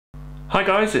Hi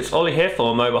guys, it's Ollie here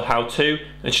for Mobile How To,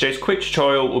 and today's quick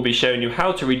tutorial will be showing you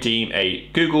how to redeem a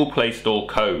Google Play Store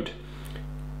code.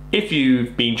 If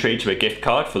you've been treated to a gift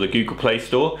card for the Google Play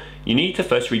Store, you need to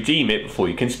first redeem it before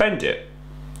you can spend it.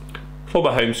 For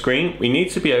the home screen, we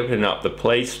need to be opening up the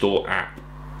Play Store app.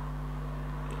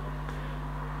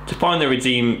 To find the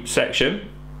redeem section,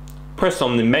 press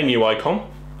on the menu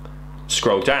icon,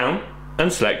 scroll down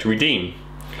and select redeem.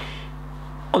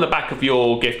 On the back of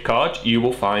your gift card you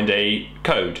will find a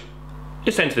code.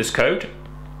 Just enter this code,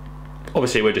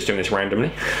 obviously we're just doing this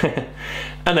randomly,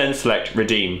 and then select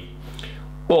redeem.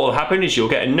 What will happen is you'll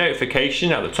get a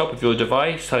notification at the top of your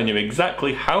device telling you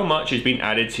exactly how much has been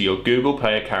added to your Google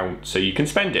Play account so you can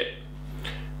spend it.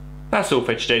 That's all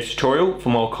for today's tutorial. For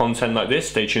more content like this,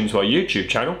 stay tuned to our YouTube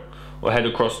channel or head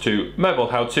across to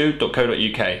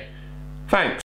mobilehowto.co.uk. Thanks!